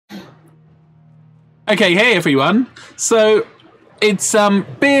Okay, hey everyone. So it's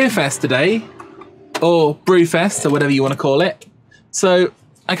Beer Fest today, or Brew Fest, or whatever you want to call it. So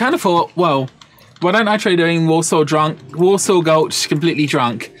I kind of thought, well, why don't I try doing Warsaw Gulch completely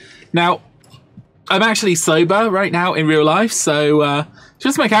drunk? Now, I'm actually sober right now in real life, so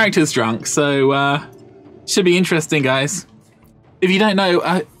just my character's drunk, so should be interesting, guys. If you don't know,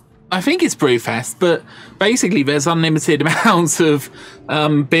 I think it's Brewfest, but basically there's unlimited amounts of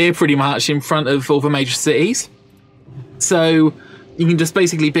beer pretty much in front of all the major cities. So you can just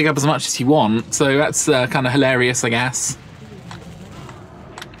basically pick up as much as you want, so that's kind of hilarious, I guess.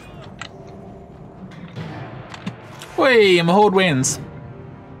 Whee, and the Horde wins.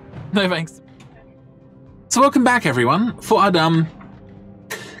 No thanks. So welcome back, everyone. Thought I'd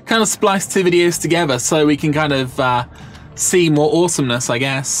kind of splice two videos together so we can kind of see more awesomeness, I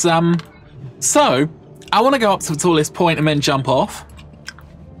guess. So I want to go up to the tallest point and then jump off,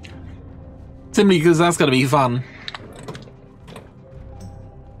 simply because that's going to be fun.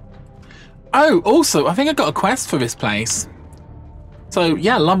 Oh, also, I think I got a quest for this place. So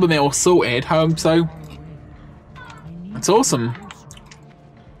yeah, lumber mill sorted home. So it's awesome.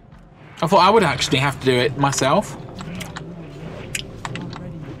 I thought I would actually have to do it myself.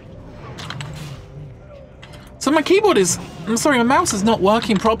 So my keyboard is, I'm sorry, my mouse is not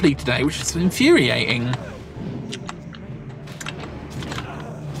working properly today, which is infuriating.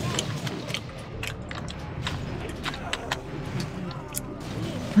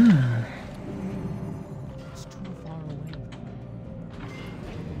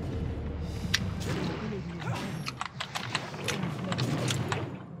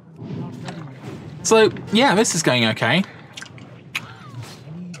 So, yeah, this is going okay.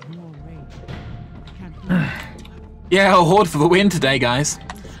 Yeah, Horde for the win today, guys.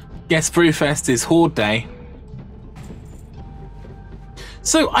 Guess Brewfest is Horde Day.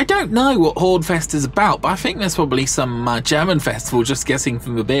 So, I don't know what Horde Fest is about, but I think there's probably some German festival, just guessing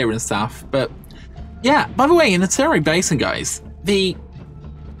from the beer and stuff. But, yeah, by the way, in the Arathi Basin, guys, the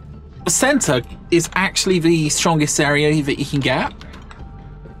center is actually the strongest area that you can get.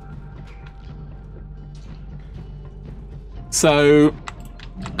 So,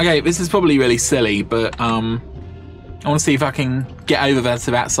 okay, this is probably really silly, but I want to see if I can get over there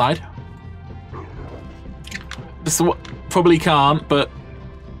to that side. This probably can't, but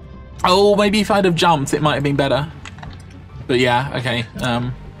oh, maybe if I'd have jumped, it might have been better. But yeah, okay.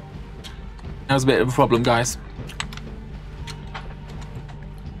 That was a bit of a problem, guys.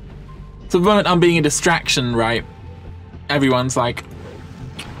 So the moment I'm being a distraction, right? Everyone's like,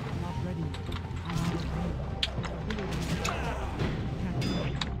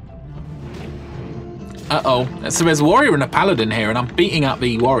 uh-oh. So there's a warrior and a paladin here, and I'm beating up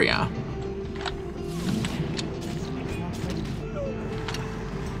the warrior.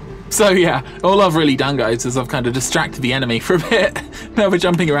 So yeah, all I've really done, guys, is I've kind of distracted the enemy for a bit. Now we're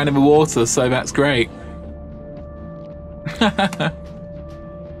jumping around in the water, so that's great.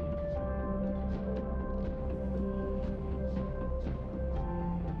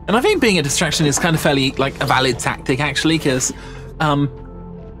 And I think being a distraction is kind of fairly, like, a valid tactic, actually, because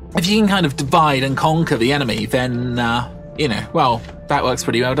if you can kind of divide and conquer the enemy, then, you know, well, that works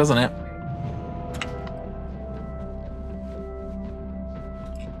pretty well, doesn't it?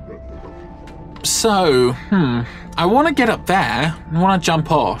 So, I want to get up there. I want to jump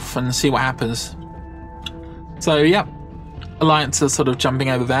off and see what happens. So, yep. Alliance are sort of jumping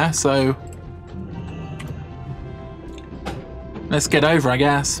over there, so let's get over, I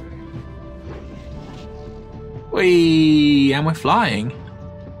guess. Whee! And we're flying.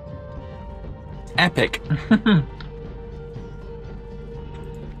 Epic.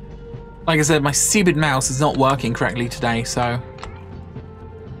 Like I said, my stupid mouse is not working correctly today, so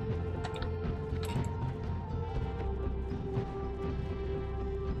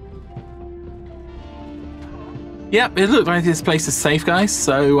yep, it looked like this place is safe, guys,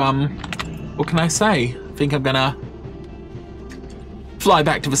 so what can I say? I think I'm gonna fly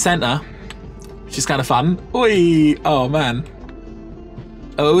back to the center, which is kind of fun. Oi! Oh man.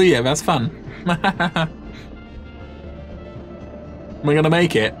 Oh yeah, that's fun. We're gonna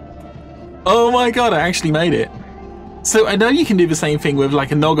make it. Oh my god, I actually made it. So I know you can do the same thing with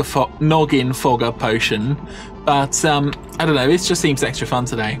like a noggin fogger potion, but I don't know, it just seems extra fun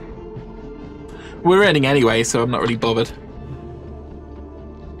today. We're ending anyway, so I'm not really bothered.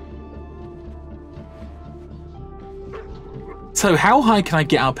 So how high can I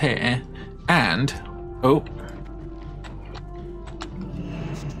get up here? And oh,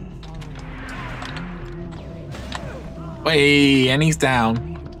 wait, and he's down.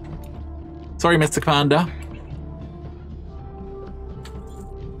 Sorry, Mr. Commander.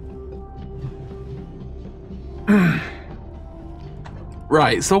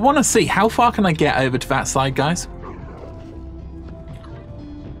 Right, so I want to see how far can I get over to that side, guys?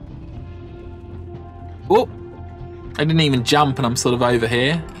 Oh, I didn't even jump and I'm sort of over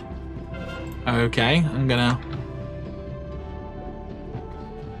here. Okay, I'm gonna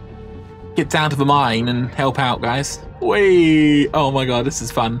get down to the mine and help out, guys. Whee! Oh my god, this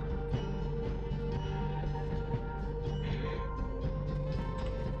is fun.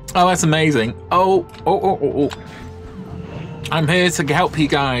 Oh, that's amazing. Oh. I'm here to help you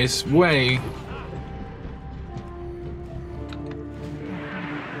guys. Way.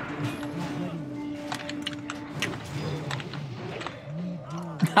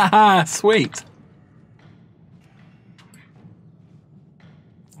 Haha, sweet.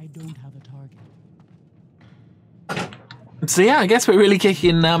 I don't have a target. So yeah, I guess we're really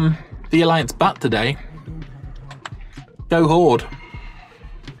kicking the Alliance butt today. Go Horde.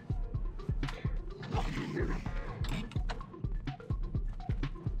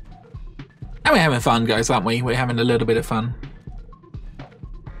 And we're having fun, guys, aren't we? We're having a little bit of fun.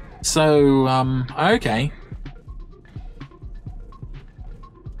 So, okay.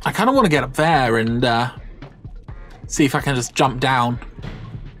 I kind of want to get up there and see if I can just jump down.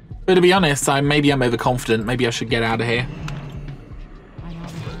 But to be honest, maybe I'm overconfident. Maybe I should get out of here.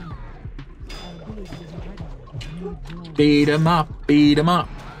 Beat 'em up, beat 'em up.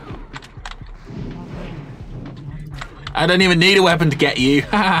 I don't even need a weapon to get you.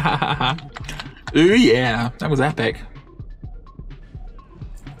 Ooh yeah, that was epic.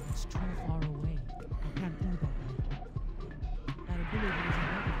 It's too far away. I can't do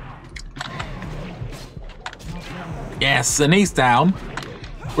that. Yes, and he's down.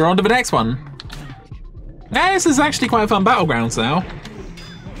 We're on to the next one. Now, this is actually quite fun battlegrounds now.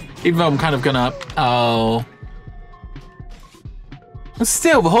 Even though I'm kind of gonna... Oh. But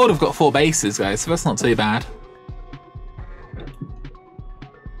still, the Horde have got 4 bases, guys, so that's not too bad.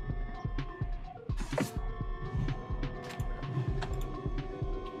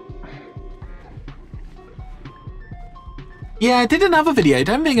 Yeah, I did another video.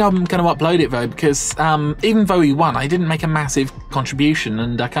 Don't think I'm going to upload it though, because even though we won, I didn't make a massive contribution,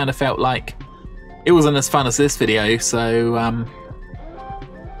 and I kind of felt like it wasn't as fun as this video. So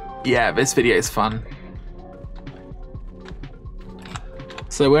yeah, this video is fun.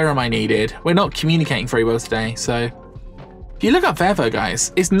 So where am I needed? We're not communicating very well today. So if you look up there though,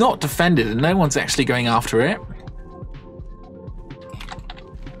 guys, it's not defended, and no one's actually going after it.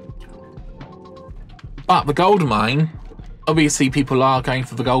 But the gold mine. Obviously, people are going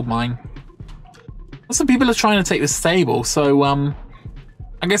for the gold mine. Some people are trying to take the stable, so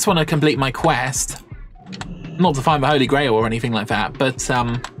I guess when I complete my quest, not to find the Holy Grail or anything like that, but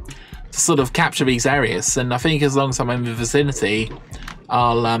to sort of capture these areas. And I think as long as I'm in the vicinity,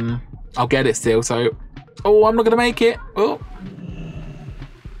 I'll get it still. So, oh, I'm not gonna make it. Oh,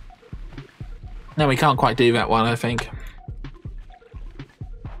 no, we can't quite do that one, I think.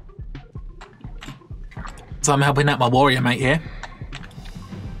 So I'm helping out my warrior mate here.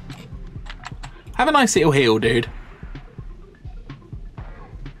 Have a nice little heal, dude.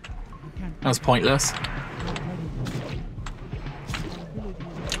 That was pointless.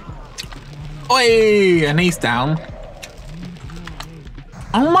 Oi! And he's down.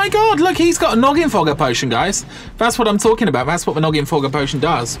 Oh my god, look, he's got a Noggin Fogger potion, guys. That's what I'm talking about. That's what the Noggin Fogger potion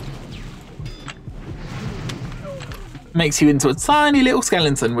does. Makes you into a tiny little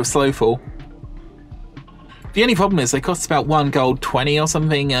skeleton with slow fall. The only problem is they cost about 1 gold 20 or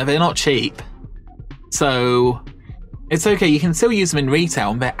something. They're not cheap. So it's okay. You can still use them in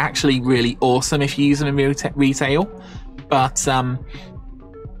retail, and they're actually really awesome if you use them in retail. But out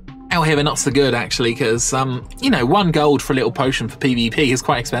here they're not so good, actually, because, you know, 1 gold for a little potion for PvP is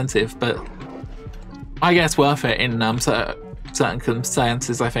quite expensive. But I guess worth it in certain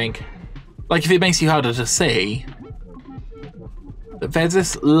circumstances, I think. Like if it makes you harder to see. But there's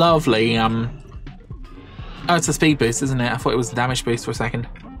this lovely... Oh, it's a speed boost, isn't it? I thought it was a damage boost for a second.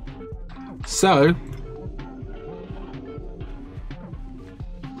 So...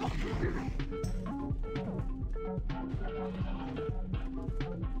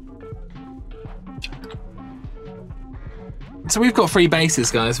 So we've got 3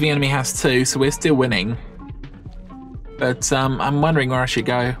 bases, guys. The enemy has 2, so we're still winning. But I'm wondering where I should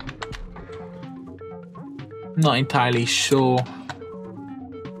go. Not entirely sure.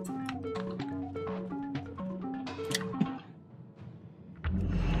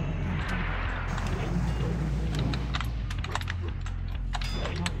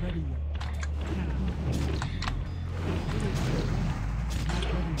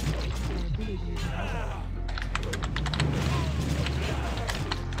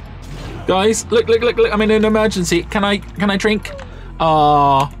 Guys, look, I'm in an emergency. Can I drink?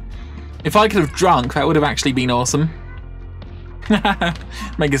 If I could have drunk, that would have actually been awesome.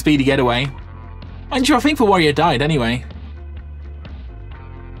 Make a speedy getaway. And I think the warrior died anyway.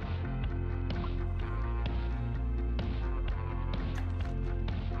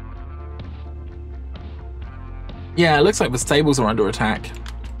 Yeah, it looks like the stables are under attack.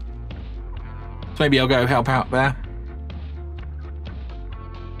 So maybe I'll go help out there.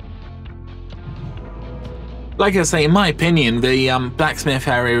 Like I say, in my opinion, the blacksmith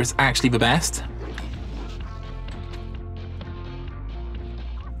area is actually the best.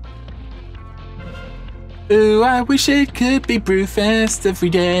 Ooh, I wish it could be Brewfest every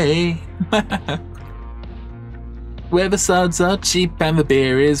day. Where the suds are cheap and the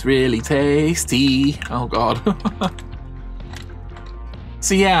beer is really tasty. Oh god.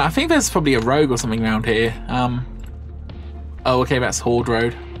 So yeah, I think there's probably a rogue or something around here. Oh, okay, that's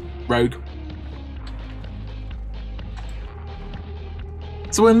Horde Rogue.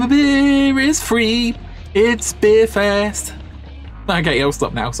 So when the beer is free, it's Beerfest. Okay, I'll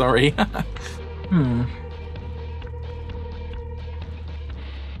stop now, sorry.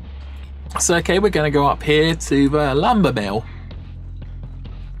 So okay, we're going to go up here to the lumber mill.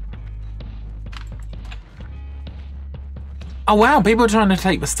 Oh wow, people are trying to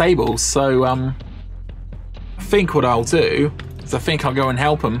take the stables, so I think what I'll do is I think I'll go and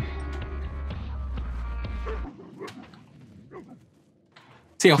help them.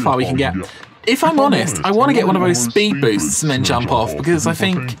 See how far we can get. If I'm honest, I want to get one of those speed boosts and then jump off, because I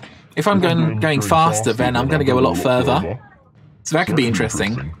think if I'm going faster, then I'm going to go a lot further. So that could be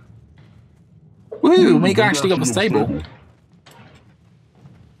interesting. Woo! We actually got the stable.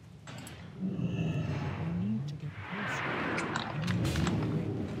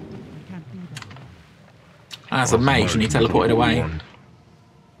 That's a mage and he teleported away.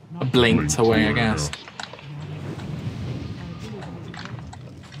 Blinked away, I guess.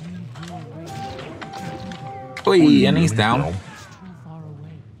 Oi, and he's down.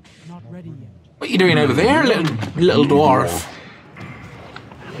 What are you doing over there, little dwarf?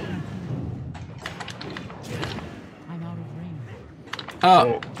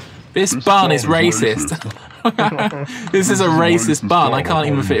 Oh, this barn is racist. This is a racist barn. I can't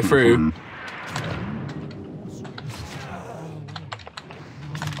even fit through.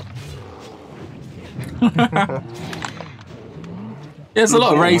 There's a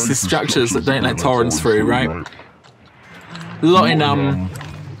lot of racist structures that don't let Taurens through, right? A lot in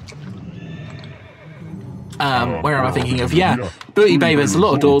where am I thinking of? Yeah, Booty Bay, there's a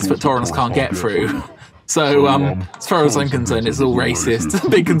lot of doors that Taurens can't get through. So, as far as I'm concerned, it's all racist. It's a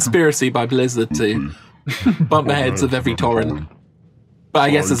big conspiracy by Blizzard to bump the heads of every Tauren. But I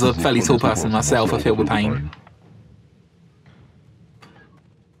guess as a fairly tall person myself, I feel the pain.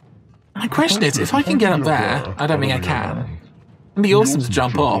 My question is, if I can get up there, I don't think I can. It'd be awesome to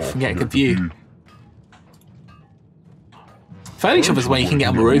jump off and get a good view. Fairly sure there's a way you can get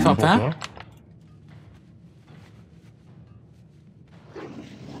on the roof up there.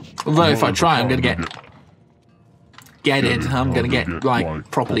 Although if I try, I'm gonna get it. I'm gonna get like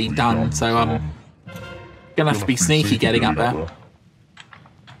properly done. So I'm gonna have to be sneaky getting up there.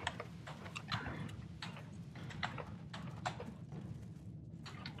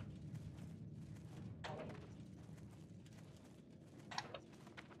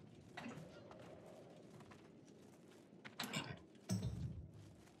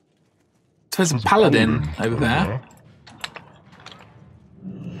 So there's a paladin over there.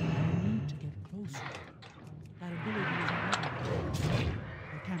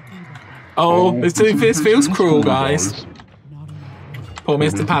 Oh, this feels cruel, guys. Poor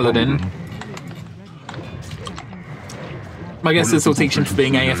Mr. Paladin. I guess this will teach him for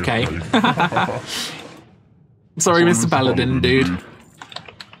being AFK. Sorry, Mr. Paladin, dude.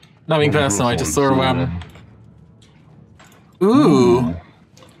 Nothing personal, I just saw Ooh.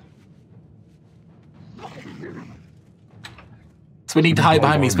 So we need to hide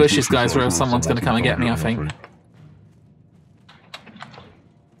behind these bushes, guys, or else someone's going to come and get me, I think.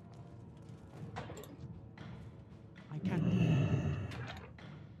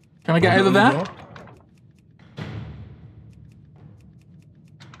 Can I get over there?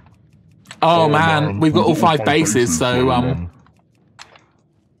 Oh man, we've got all 5 bases, so uh-oh.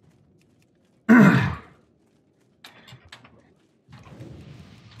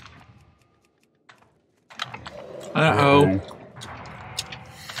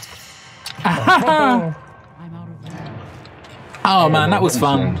 Oh man, that was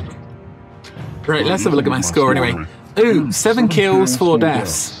fun. Right, let's have a look at my score anyway. Ooh, 7 kills, 4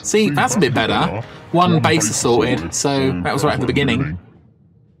 deaths. See, that's a bit better. 1 base assaulted, so that was right at the beginning.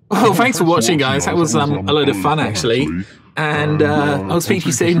 Well, thanks for watching, guys. That was a load of fun, actually. And I'll speak to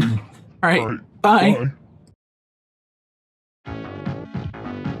you soon. All right, bye.